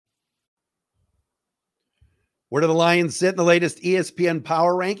Where do the Lions sit in the latest ESPN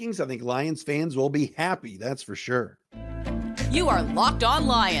Power Rankings? I think Lions fans will be happy, that's for sure. You are Locked On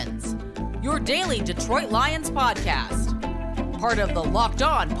Lions, your daily Detroit Lions podcast. Part of the Locked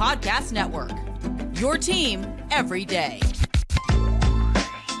On Podcast Network, your team every day.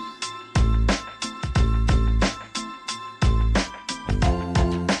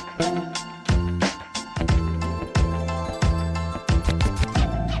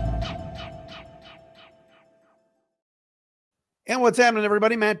 And what's happening,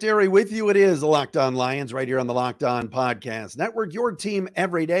 everybody? Matt Derry with you. It is the Locked On Lions right here on the Locked On Podcast Network, your team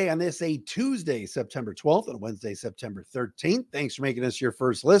every day on this a Tuesday, September 12th and Wednesday, September 13th. Thanks for making us your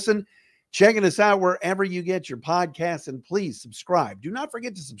first listen, checking us out wherever you get your podcasts, and please subscribe. Do not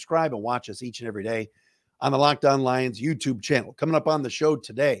forget to subscribe and watch us each and every day on the Locked On Lions YouTube channel. Coming up on the show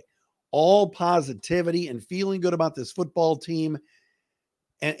today, all positivity and feeling good about this football team.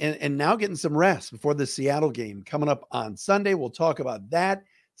 And now getting some rest before the Seattle game coming up on Sunday. We'll talk about that.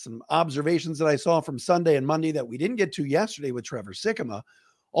 Some observations that I saw from Sunday and Monday that we didn't get to yesterday with Trevor Sikkema.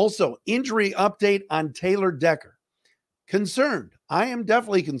 Also, injury update on Taylor Decker. Concerned. I am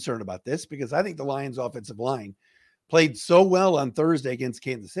definitely concerned about this because I think the Lions offensive line played so well on Thursday against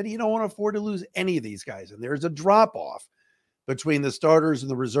Kansas City. You don't want to afford to lose any of these guys. And there's a drop-off between the starters and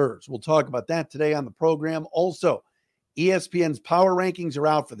the reserves. We'll talk about that today on the program. Also, ESPN's power rankings are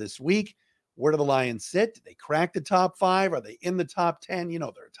out for this week. Where do the Lions sit? Did they crack the top 5? Are they in the top 10? You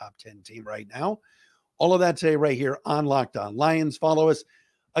know, they're a top 10 team right now. All of that today right here on Locked On Lions. Follow us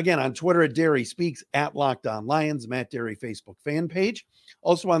again on Twitter at Derry Speaks, at Locked On Lions, Matt Derry Facebook fan page.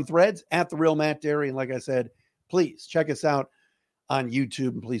 Also on Threads at The Real Matt Derry. And like I said, please check us out on YouTube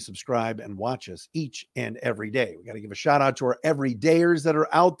and please subscribe and watch us each and every day. We got to give a shout out to our everydayers that are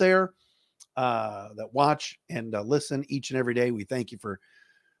out there that watch and listen each and every day. We thank you for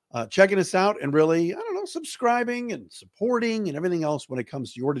checking us out and really, subscribing and supporting and everything else when it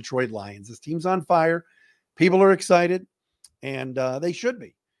comes to your Detroit Lions. This team's on fire. People are excited, and they should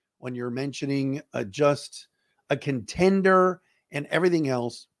be when you're mentioning just a contender and everything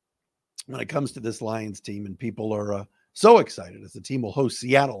else when it comes to this Lions team. And people are so excited as the team will host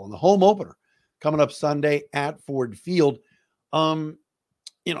Seattle on the home opener coming up Sunday at Ford Field.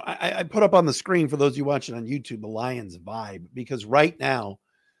 I put up on the screen for those of you watching on YouTube, the Lions vibe, because right now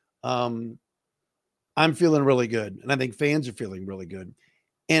I'm feeling really good. And I think fans are feeling really good.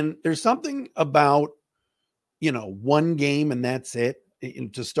 And there's something about, one game and that's it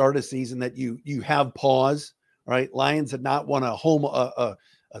to start a season that you have pause, right? Lions had not won a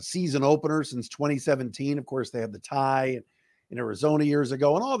season opener since 2017. Of course, they had the tie in Arizona years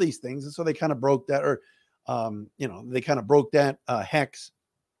ago and all these things. And so they kind of broke that, they kind of broke that hex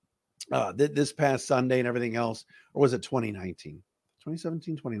this past Sunday and everything else. Or was it 2019,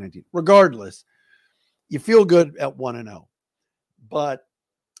 2017, 2019? Regardless, you feel good at 1-0, but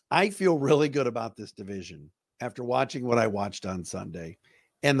I feel really good about this division after watching what I watched on Sunday.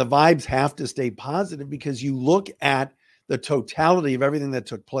 And the vibes have to stay positive because you look at the totality of everything that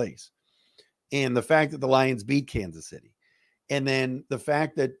took place and the fact that the Lions beat Kansas City. And then the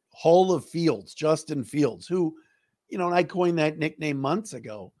fact that Hall of Fields, Justin Fields, who, and I coined that nickname months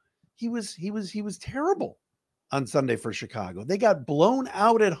ago, he was terrible on Sunday for Chicago. They got blown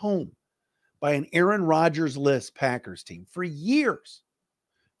out at home by an Aaron Rodgers-less Packers team. For years,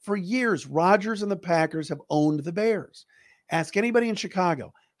 Rodgers and the Packers have owned the Bears. Ask anybody in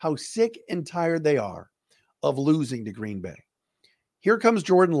Chicago how sick and tired they are of losing to Green Bay. Here comes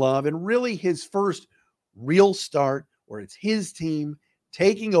Jordan Love, and really his first real start where it's his team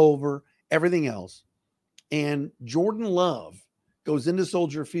taking over everything else. And Jordan Love goes into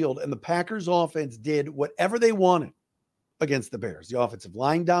Soldier Field, and the Packers offense did whatever they wanted against the Bears. The offensive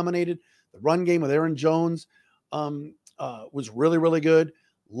line dominated. The run game with Aaron Jones was really, really good.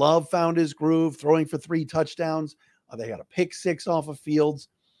 Love found his groove, throwing for 3 touchdowns. They had a pick 6 off of Fields.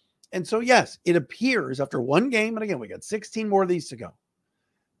 And so, yes, it appears after one game, and again, we got 16 more of these to go.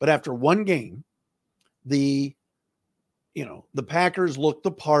 But after one game, the Packers look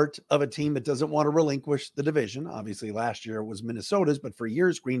the part of a team that doesn't want to relinquish the division. Obviously, last year it was Minnesota's, but for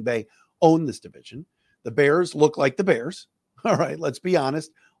years, Green Bay owned this division. The Bears look like the Bears. All right, let's be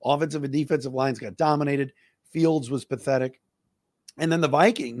honest. Offensive and defensive lines got dominated. Fields was pathetic. And then the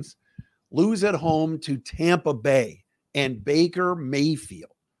Vikings lose at home to Tampa Bay and Baker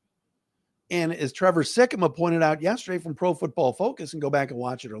Mayfield. And as Trevor Sikkema pointed out yesterday from Pro Football Focus, and go back and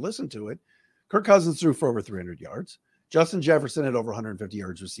watch it or listen to it, Kirk Cousins threw for over 300 yards. Justin Jefferson had over 150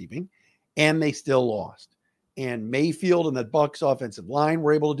 yards receiving, and they still lost. And Mayfield and that Bucs offensive line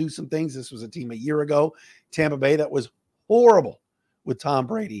were able to do some things. This was a team a year ago, Tampa Bay, that was horrible with Tom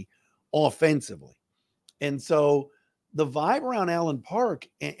Brady offensively. And so the vibe around Allen Park,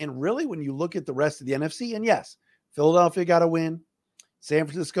 and really when you look at the rest of the NFC, and yes, Philadelphia got a win, San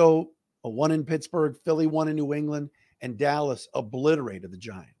Francisco, a one in Pittsburgh, Philly won in New England, and Dallas obliterated the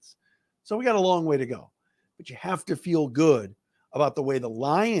Giants. So we got a long way to go. But you have to feel good about the way the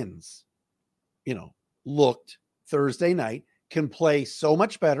Lions, looked Thursday night, can play so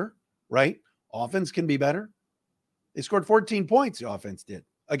much better, right? Offense can be better. They scored 14 points, the offense did,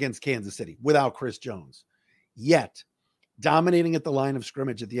 against Kansas City without Chris Jones. Yet, dominating at the line of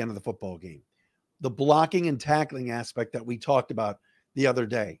scrimmage at the end of the football game. The blocking and tackling aspect that we talked about the other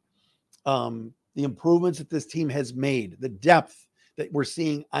day. The improvements that this team has made, the depth that we're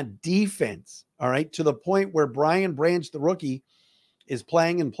seeing on defense, all right, to the point where Brian Branch, the rookie, is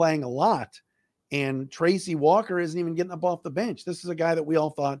playing a lot, and Tracy Walker isn't even getting up off the bench. This is a guy that we all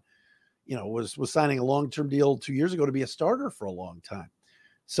thought, was signing a long-term deal 2 years ago to be a starter for a long time.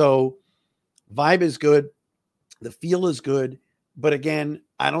 So vibe is good. The feel is good. But again,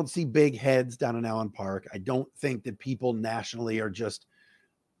 I don't see big heads down in Allen Park. I don't think that people nationally are just,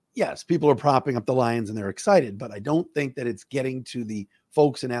 yes, people are propping up the Lions and they're excited, but I don't think that it's getting to the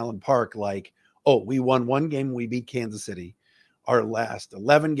folks in Allen Park like, oh, we won one game, we beat Kansas City. Our last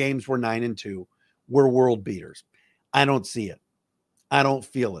 11 games were 9-2. We're world beaters. I don't see it. I don't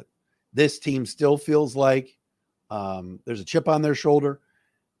feel it. This team still feels like there's a chip on their shoulder.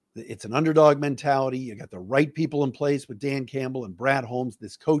 It's an underdog mentality. You got the right people in place with Dan Campbell and Brad Holmes,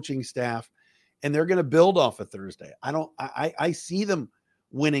 this coaching staff, and they're going to build off of Thursday. I see them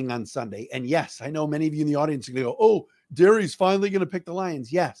winning on Sunday. And yes, I know many of you in the audience are going to go, oh, Derry's finally going to pick the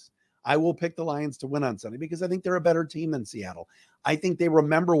Lions. Yes, I will pick the Lions to win on Sunday because I think they're a better team than Seattle. I think they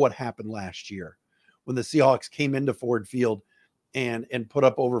remember what happened last year when the Seahawks came into Ford Field and put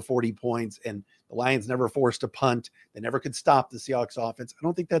up over 40 points, and the Lions never forced a punt. They never could stop the Seahawks offense. I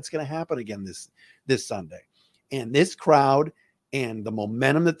don't think that's going to happen again this Sunday. And this crowd and the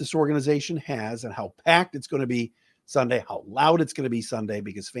momentum that this organization has and how packed it's going to be Sunday, how loud it's going to be Sunday,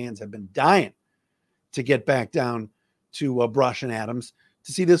 because fans have been dying to get back down to Brush and Adams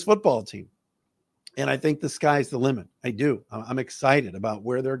to see this football team. And I think the sky's the limit. I do. I'm excited about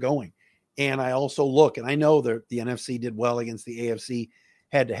where they're going. And I also look, and I know that the NFC did well against the AFC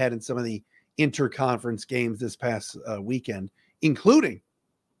head-to-head in some of the interconference games this past weekend, including,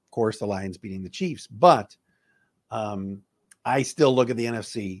 of course, the Lions beating the Chiefs. But I still look at the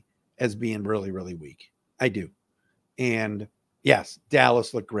NFC as being really, really weak. I do. And yes,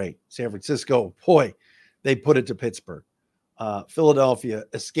 Dallas looked great. San Francisco, boy, they put it to Pittsburgh. Philadelphia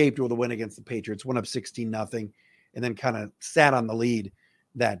escaped with a win against the Patriots, went up 16-0, and then kind of sat on the lead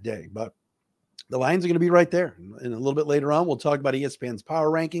that day. But the Lions are going to be right there. And a little bit later on, we'll talk about ESPN's power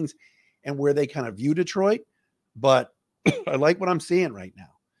rankings and where they kind of view Detroit. But I like what I'm seeing right now.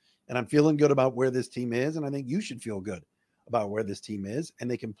 And I'm feeling good about where this team is. And I think you should feel good about where this team is. And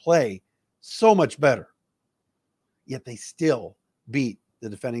they can play so much better. Yet they still beat the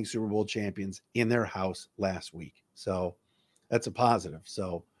defending Super Bowl champions in their house last week. So that's a positive.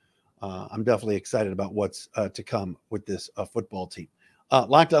 So I'm definitely excited about what's to come with this football team.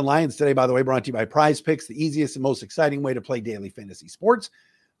 Locked On Lions today, by the way, brought to you by Prize Picks, the easiest and most exciting way to play daily fantasy sports.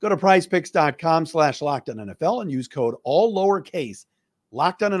 Go to prizepicks.com/LockedOnNFL and use code all lowercase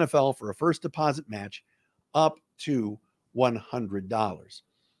LockedOnNFL for a first deposit match up to $100.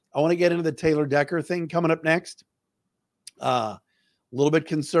 I want to get into the Taylor Decker thing coming up next. A little bit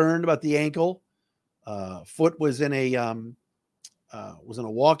concerned about the ankle. Foot was in a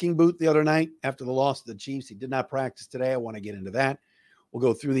walking boot the other night after the loss to the Chiefs. He did not practice today. I want to get into that. We'll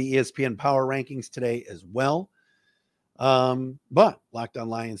go through the ESPN power rankings today as well. But Locked On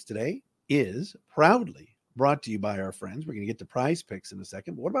Lions today is proudly brought to you by our friends. We're going to get to Prize Picks in a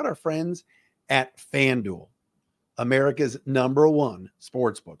second. But what about our friends at FanDuel, America's #1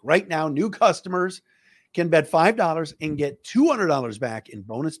 sportsbook? Right now, new customers can bet $5 and get $200 back in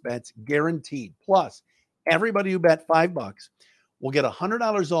bonus bets guaranteed. Plus, everybody who bet $5 will get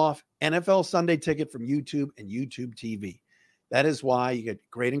 $100 off NFL Sunday ticket from YouTube and YouTube TV. That is why you get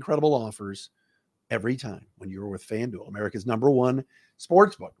great, incredible offers every time when you're with FanDuel, America's #1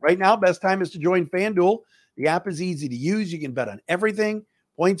 sportsbook. Right now, best time is to join FanDuel. The app is easy to use. You can bet on everything,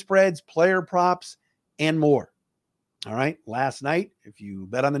 point spreads, player props, and more. All right. Last night, if you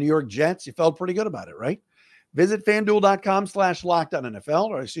bet on the New York Jets, you felt pretty good about it, right? Visit FanDuel.com/LockedOnNFL,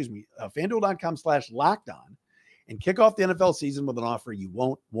 or FanDuel.com/LockedOn, and kick off the NFL season with an offer you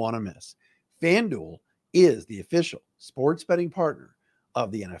won't want to miss. FanDuel is the official sports betting partner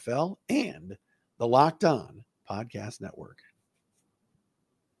of the NFL and the Locked On Podcast Network.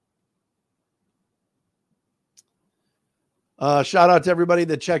 Shout out to everybody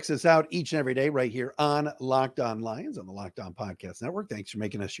that checks us out each and every day right here on Locked On Lions on the Locked On Podcast Network. Thanks for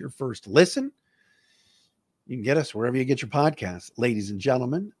making us your first listen. You can get us wherever you get your podcasts, ladies and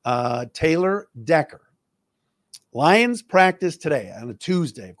gentlemen. Taylor Decker. Lions practice today on a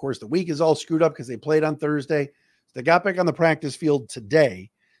Tuesday. Of course, the week is all screwed up because they played on Thursday. So they got back on the practice field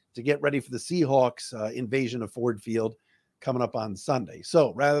today to get ready for the Seahawks invasion of Ford Field coming up on Sunday.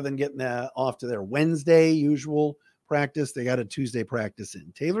 So rather than getting off to their Wednesday usual practice, they got a Tuesday practice in.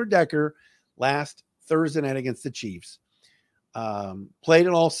 Taylor Decker last Thursday night against the Chiefs played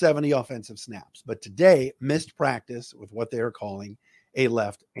in all 70 offensive snaps, but today missed practice with what they are calling a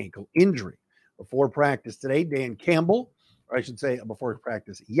left ankle injury. Before practice today, Dan Campbell, or I should say before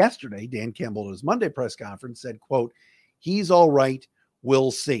practice yesterday, Dan Campbell at his Monday press conference said, quote, "He's all right. We'll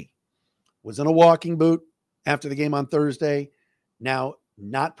see." Was in a walking boot after the game on Thursday. Now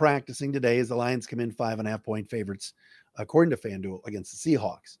not practicing today as the Lions come in 5.5-point favorites, according to FanDuel, against the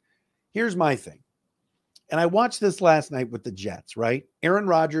Seahawks. Here's my thing. And I watched this last night with the Jets, right? Aaron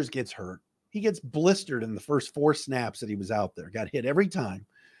Rodgers gets hurt. He gets blistered in the first 4 snaps that he was out there, got hit every time.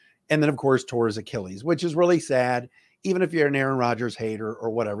 And then, of course, tore his Achilles, which is really sad. Even if you're an Aaron Rodgers hater or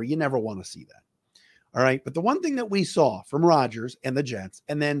whatever, you never want to see that. All right. But the one thing that we saw from Rodgers and the Jets,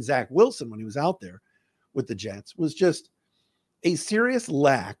 and then Zach Wilson when he was out there with the Jets, was just a serious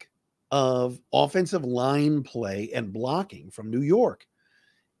lack of offensive line play and blocking from New York.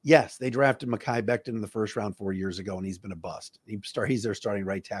 Yes, they drafted Mekhi Becton in the first round 4 years ago, and he's been a bust. He's their starting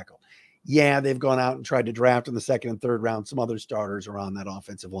right tackle. Yeah, they've gone out and tried to draft in the second and third round some other starters around that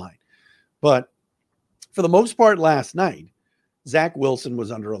offensive line. But for the most part last night, Zach Wilson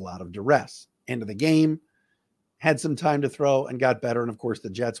was under a lot of duress. End of the game, had some time to throw and got better. And, of course, the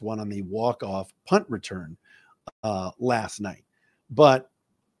Jets won on the walk-off punt return last night. But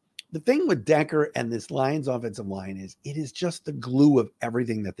the thing with Decker and this Lions offensive line is it is just the glue of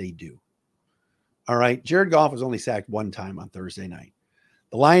everything that they do. All right, Jared Goff was only sacked 1 time on Thursday night.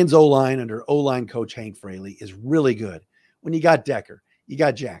 The Lions O-line under O-line coach Hank Fraley is really good. When you got Decker, you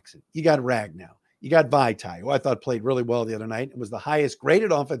got Jackson, you got Ragnow, you got Vaitai, who I thought played really well the other night and was the highest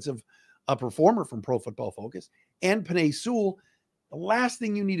graded offensive performer from Pro Football Focus, and Penei Sewell. The last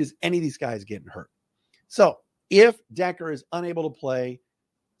thing you need is any of these guys getting hurt. So if Decker is unable to play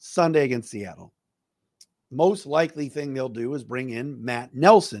Sunday against Seattle, most likely thing they'll do is bring in Matt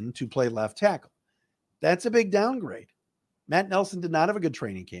Nelson to play left tackle. That's a big downgrade. Matt Nelson did not have a good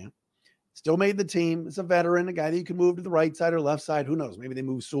training camp. Still made the team. Is a veteran, a guy that you can move to the right side or left side. Who knows? Maybe they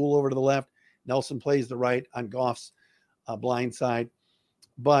move Sewell over to the left. Nelson plays the right on Goff's blind side.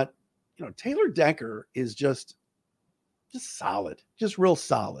 But, you know, Taylor Decker is just solid, just real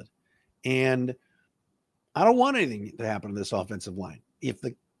solid. And I don't want anything to happen to this offensive line. If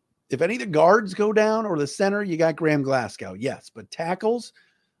any of the guards go down or the center, you got Graham Glasgow. Yes, but tackles,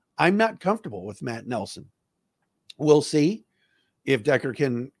 I'm not comfortable with Matt Nelson. We'll see if Decker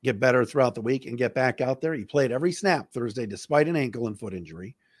can get better throughout the week and get back out there. He played every snap Thursday despite an ankle and foot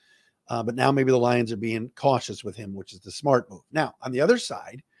injury. But now maybe the Lions are being cautious with him, which is the smart move. Now, on the other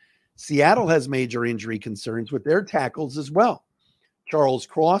side, Seattle has major injury concerns with their tackles as well. Charles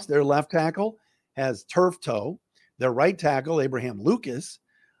Cross, their left tackle, has turf toe. Their right tackle, Abraham Lucas,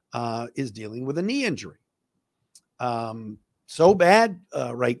 is dealing with a knee injury. So bad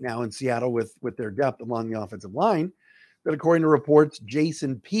right now in Seattle with their depth along the offensive line that according to reports,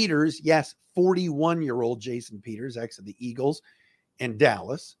 Jason Peters, yes, 41-year-old Jason Peters, ex of the Eagles and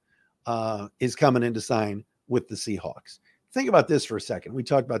Dallas, is coming in to sign with the Seahawks. Think about this for a second. We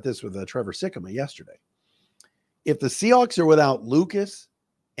talked about this with Trevor Sikkema yesterday. If the Seahawks are without Lucas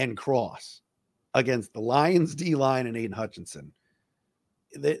and Cross against the Lions D-line and Aiden Hutchinson,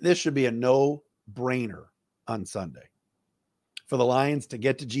 this should be a no-brainer on Sunday for the Lions to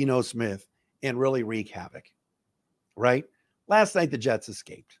get to Geno Smith and really wreak havoc, right? Last night, the Jets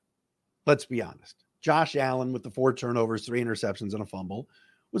escaped. Let's be honest. Josh Allen with the 4 turnovers, 3 interceptions, and a fumble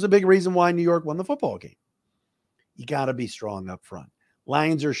was a big reason why New York won the football game. You got to be strong up front.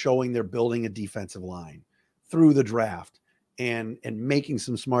 Lions are showing they're building a defensive line through the draft and making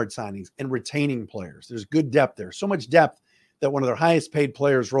some smart signings and retaining players. There's good depth there. So much depth that one of their highest paid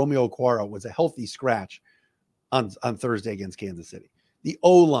players, Romeo Okwara, was a healthy scratch on Thursday against Kansas City. The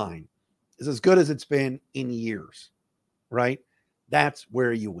O-line is as good as it's been in years, right? That's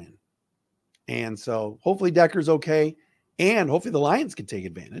where you win. And so hopefully Decker's okay. And hopefully the Lions can take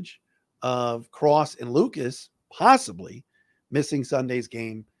advantage of Cross and Lucas possibly missing Sunday's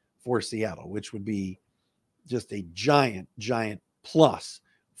game for Seattle, which would be just a giant, giant plus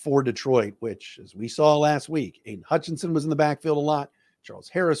for Detroit, which, as we saw last week, Aiden Hutchinson was in the backfield a lot. Charles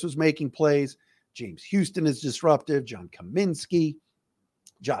Harris was making plays. James Houston is disruptive. John Kaminsky,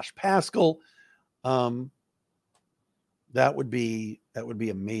 Josh Pascal. That would be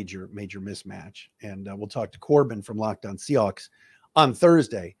a major mismatch. And we'll talk to Corbin from Locked On Seahawks on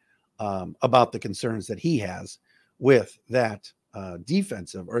Thursday about the concerns that he has with that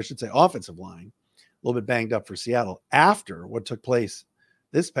defensive, or I should say offensive line, a little bit banged up for Seattle after what took place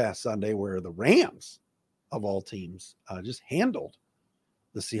this past Sunday, where the Rams, of all teams, just handled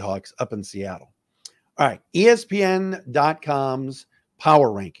the Seahawks up in Seattle. All right, ESPN.com's power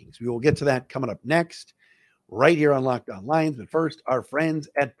rankings. We will get to that coming up next, right here on Locked On Lions. But first, our friends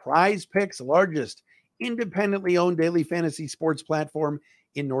at Prize Picks, the largest independently owned daily fantasy sports platform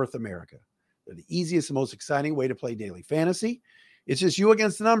in North America. They're the easiest and most exciting way to play daily fantasy. It's just you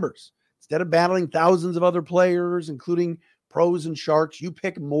against the numbers. Instead of battling thousands of other players, including pros and sharks, you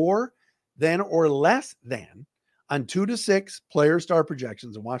pick more than or less than on 2 to 6 player star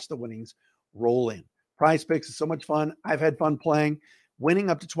projections and watch the winnings roll in. Prize Picks is so much fun. I've had fun playing, winning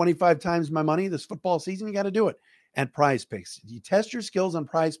up to 25 times my money this football season. You got to do it at Prize Picks. You test your skills on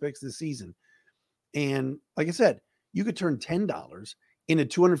Prize Picks this season. And like I said, you could turn $10 into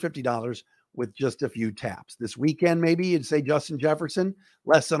 $250 with just a few taps. This weekend, maybe you'd say Justin Jefferson,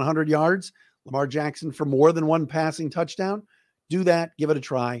 less than 100 yards, Lamar Jackson for more than one passing touchdown. Do that, give it a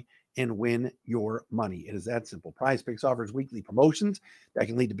try, and win your money. It is that simple. Prize Picks offers weekly promotions that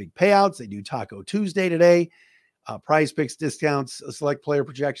can lead to big payouts. They do Taco Tuesday today. Prize Picks discounts select player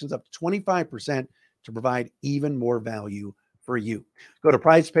projections up to 25% to provide even more value for you. Go to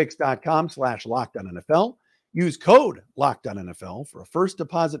prizepicks.com/LockedOnNFL. Use code LockedOnNFL for a first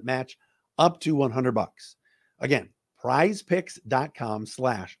deposit match up to $100. Again,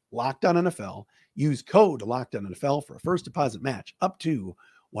 prizepicks.com/LockedOnNFL. Use code LockedOnNFL for a first deposit match up to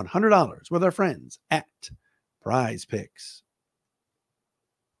 $100 with our friends at Prize Picks.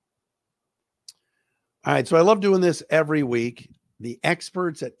 All right, so I love doing this every week. The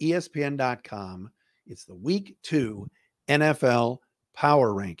experts at ESPN.com, it's the Week 2 NFL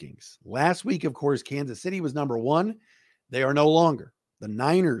Power Rankings. Last week, of course, Kansas City was number 1. They are no longer. The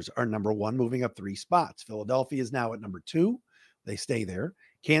Niners are number 1, moving up 3 spots. Philadelphia is now at number 2. They stay there.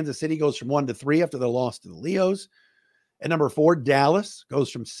 Kansas City goes from 1 to 3 after their loss to the Leos. At number 4, Dallas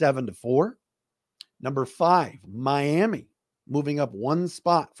goes from 7 to 4. Number 5, Miami, moving up 1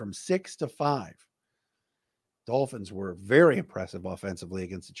 spot from 6 to 5. Dolphins were very impressive offensively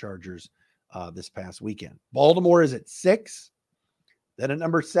against the Chargers this past weekend. Baltimore is at 6. Then at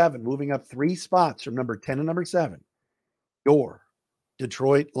number 7, moving up 3 spots from number 10 to number 7, your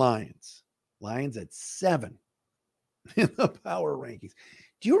Detroit Lions. Lions at 7 in the power rankings.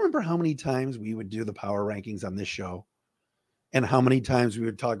 Do you remember how many times we would do the power rankings on this show? And how many times we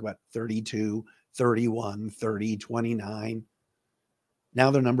would talk about 32, 31, 30, 29.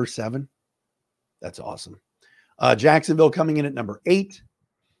 Now they're number 7. That's awesome. Jacksonville coming in at number 8.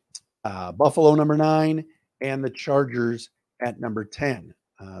 Buffalo number 9. And the Chargers at number 10.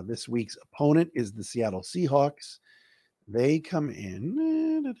 This week's opponent is the Seattle Seahawks. They come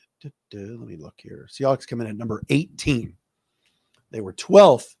in. Let me look here. Seahawks come in at number 18. They were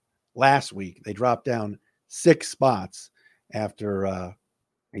 12th last week. They dropped down 6 spots after a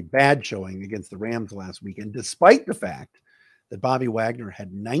bad showing against the Rams last weekend, despite the fact that Bobby Wagner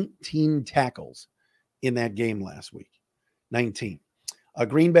had 19 tackles in that game last week. 19.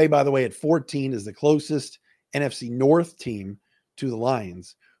 Green Bay, by the way, at 14 is the closest NFC North team to the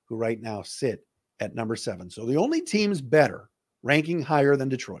Lions, who right now sit at number 7. So the only teams better, ranking higher than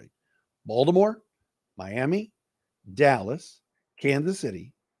Detroit: Baltimore, Miami, Dallas, Kansas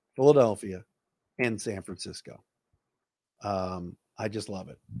City, Philadelphia, and San Francisco. I just love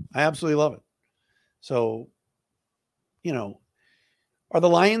it. I absolutely love it. So, are the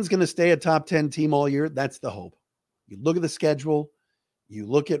Lions going to stay a top 10 team all year? That's the hope. You look at the schedule. You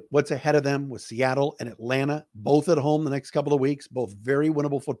look at what's ahead of them with Seattle and Atlanta, both at home the next couple of weeks, both very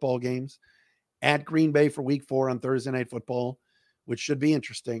winnable football games. At Green Bay for week 4 on Thursday Night Football, which should be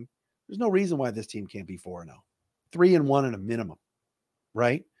interesting. There's no reason why this team can't be 4-0. 3-1 at a minimum,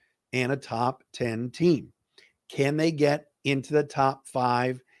 right? And a top 10 team. Can they get into the top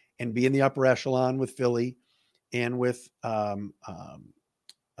 5 and be in the upper echelon with Philly and with San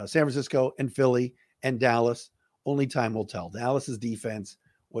Francisco and Philly and Dallas? Only time will tell. Dallas's defense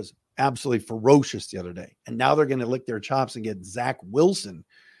was absolutely ferocious the other day. And now they're going to lick their chops and get Zach Wilson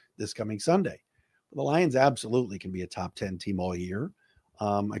this coming Sunday. But the Lions absolutely can be a top 10 team all year.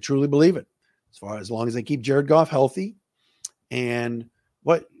 I truly believe it. As long as they keep Jared Goff healthy. And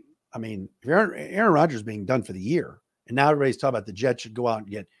if Aaron Rodgers being done for the year, and now everybody's talking about the Jets should go out and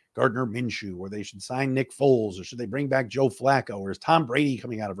get Gardner Minshew, or they should sign Nick Foles, or should they bring back Joe Flacco, or is Tom Brady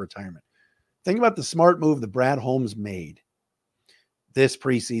coming out of retirement? Think about the smart move that Brad Holmes made this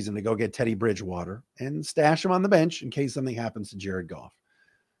preseason to go get Teddy Bridgewater and stash him on the bench in case something happens to Jared Goff.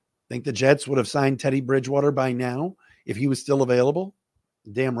 Think the Jets would have signed Teddy Bridgewater by now if he was still available?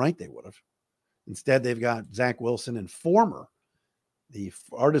 Damn right they would have. Instead, they've got Zach Wilson and the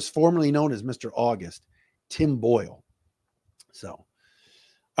artist formerly known as Mr. August, Tim Boyle. So,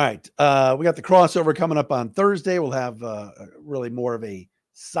 all right. We got the crossover coming up on Thursday. We'll have really more of a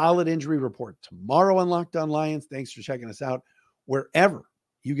solid injury report tomorrow on Locked On Lions. Thanks for checking us out wherever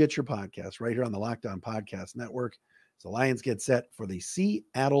you get your podcasts, right here on the Locked On Podcast Network. So Lions get set for the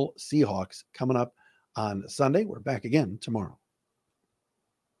Seattle Seahawks coming up on Sunday. We're back again tomorrow.